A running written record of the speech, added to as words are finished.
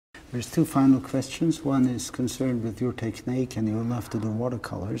There's two final questions. One is concerned with your technique and your love to do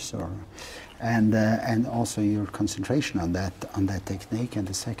watercolors, and also your concentration on that technique. And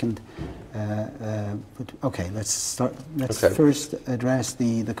the second, okay, let's start. Let's first address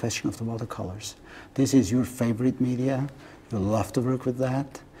the question of the watercolors. This is your favorite media. You love to work with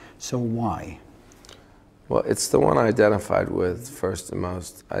that. So why? Well, it's the one I identified with first and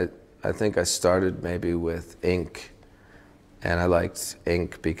most. I think I started maybe with ink, and I liked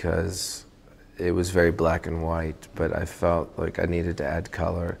ink because it was very black and white, but I felt like I needed to add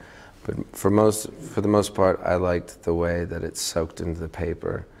color. But for the most part, I liked the way that it soaked into the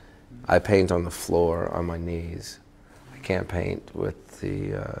paper. I paint on the floor, on my knees. I can't paint with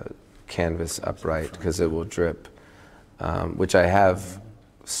the canvas upright because it will drip, which I have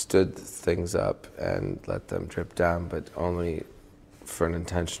stood things up and let them drip down, but only for an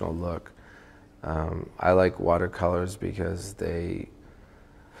intentional look. I like watercolors because they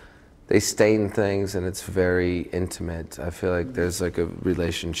stain things and it's very intimate. I feel like there's like a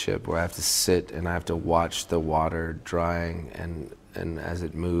relationship where I have to sit and I have to watch the water drying and as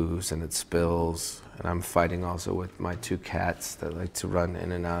it moves and it spills. And I'm fighting also with my two cats that like to run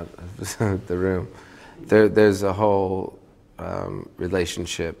in and out of the room. There's a whole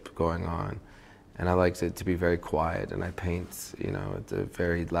relationship going on. And I like it to be very quiet, and I paint, you know, at the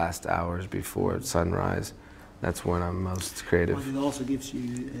very last hours before sunrise. That's when I'm most creative. But it also gives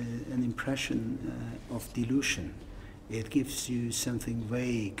you an impression of delusion. It gives you something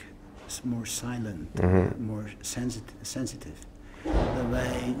vague, more silent, more sensitive. The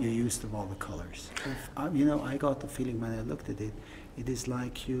way you use the watercolors. You know, I got the feeling when I looked at it, it is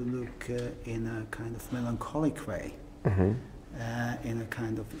like you look in a kind of melancholic way. In a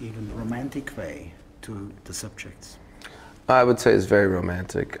kind of even romantic way to the subjects. I would say it's very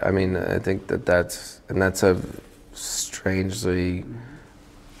romantic. I mean, I think that's a strangely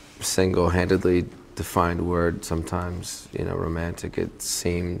single-handedly defined word sometimes, you know, romantic.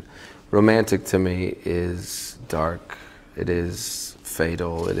 Romantic to me is dark, it is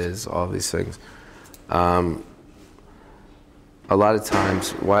fatal, it is all these things. A lot of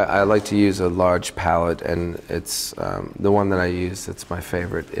times, I like to use a large palette, and it's the one that I use that's my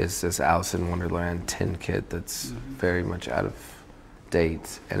favorite is this Alice in Wonderland tin kit that's very much out of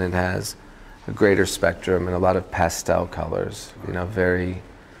date, and it has a greater spectrum and a lot of pastel colors, you know, very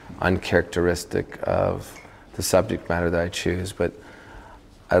uncharacteristic of the subject matter that I choose. But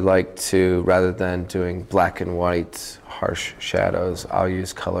I like to, rather than doing black and white harsh shadows, I'll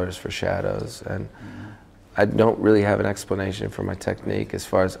use colors for shadows. And I don't really have an explanation for my technique as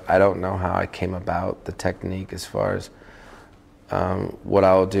far as, I don't know how I came about the technique as far as, what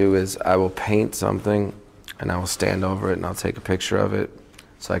I'll do is I will paint something and I will stand over it and I'll take a picture of it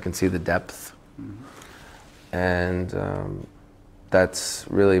so I can see the depth. And that's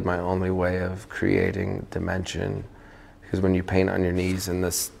really my only way of creating dimension, because when you paint on your knees in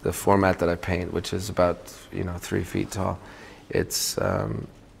the format that I paint, which is about, you know, 3 feet tall, it's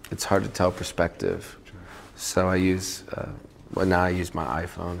hard to tell perspective. So I use, well, now I use my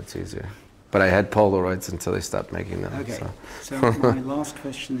iPhone, it's easier. But I had Polaroids until they stopped making them. Okay, so my last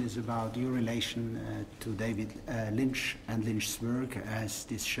question is about your relation to David Lynch and Lynch's work, as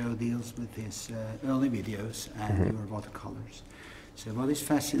this show deals with his early videos and your watercolors. So what is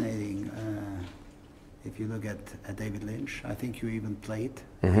fascinating, if you look at David Lynch, I think you even played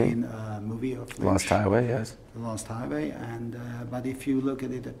in a movie of Lynch. Lost Highway, yes. The Lost Highway, and but if you look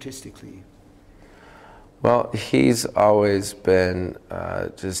at it artistically, well, he's always been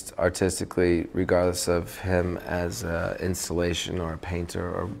just artistically, regardless of him as an installation or a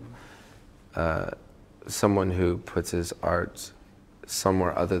painter or someone who puts his art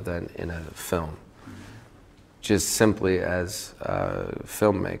somewhere other than in a film. Just simply as a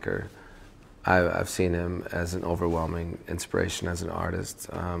filmmaker, I've seen him as an overwhelming inspiration as an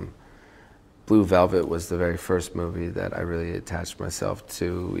artist. Blue Velvet was the very first movie that I really attached myself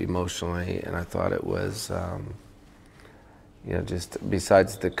to emotionally, and I thought it was, you know, just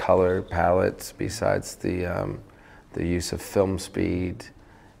besides the color palette, besides the use of film speed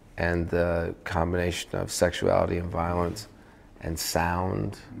and the combination of sexuality and violence and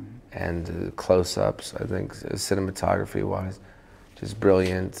sound and close-ups, I think cinematography-wise, just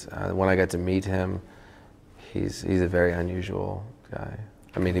brilliant. When I got to meet him, he's a very unusual guy.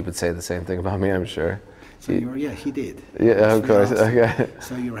 I mean, he would say the same thing about me, I'm sure. So he did. Yeah, of course. Okay.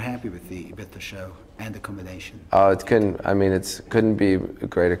 So you were happy with the show and the combination? Oh, it couldn't. I mean, couldn't be a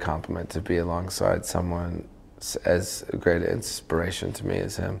greater compliment to be alongside someone as a great inspiration to me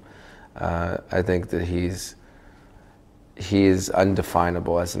as him. I think that he is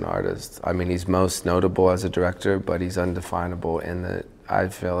undefinable as an artist. I mean, he's most notable as a director, but he's undefinable in that I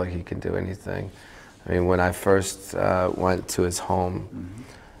feel like he can do anything. I mean, when I first went to his home,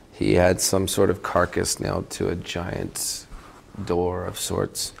 he had some sort of carcass nailed to a giant door of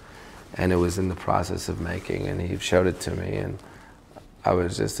sorts, and it was in the process of making, and he showed it to me, and I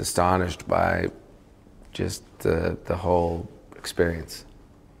was just astonished by just the whole experience.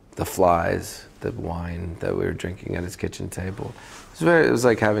 The flies, the wine that we were drinking at his kitchen table. It was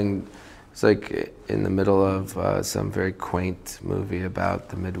like in the middle of some very quaint movie about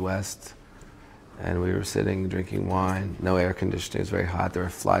the Midwest, and we were sitting drinking wine, no air conditioning, it was very hot, there were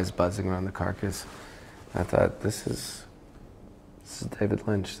flies buzzing around the carcass. I thought, this is David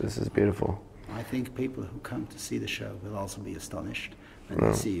Lynch, this is beautiful. I think people who come to see the show will also be astonished when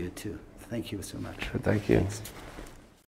they see you too. Thank you so much. Thank you. Thanks.